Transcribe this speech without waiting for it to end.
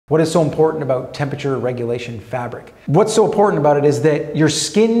What is so important about temperature regulation fabric? What's so important about it is that your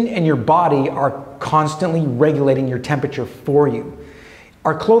skin and your body are constantly regulating your temperature for you.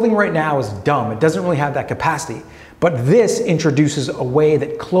 Our clothing right now is dumb. It doesn't really have that capacity. But this introduces a way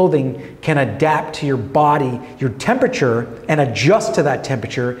that clothing can adapt to your body, your temperature, and adjust to that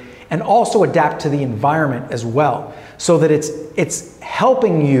temperature, and also adapt to the environment as well, so that it's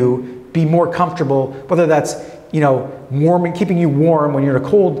helping you be more comfortable, whether that's warm and keeping you warm when you're in a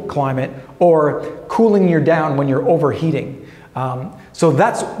cold climate, or cooling you down when you're overheating. So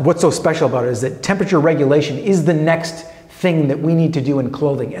that's what's so special about it, is that temperature regulation is the next thing that we need to do in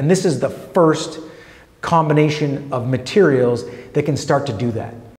clothing, and this is the first combination of materials that can start to do that.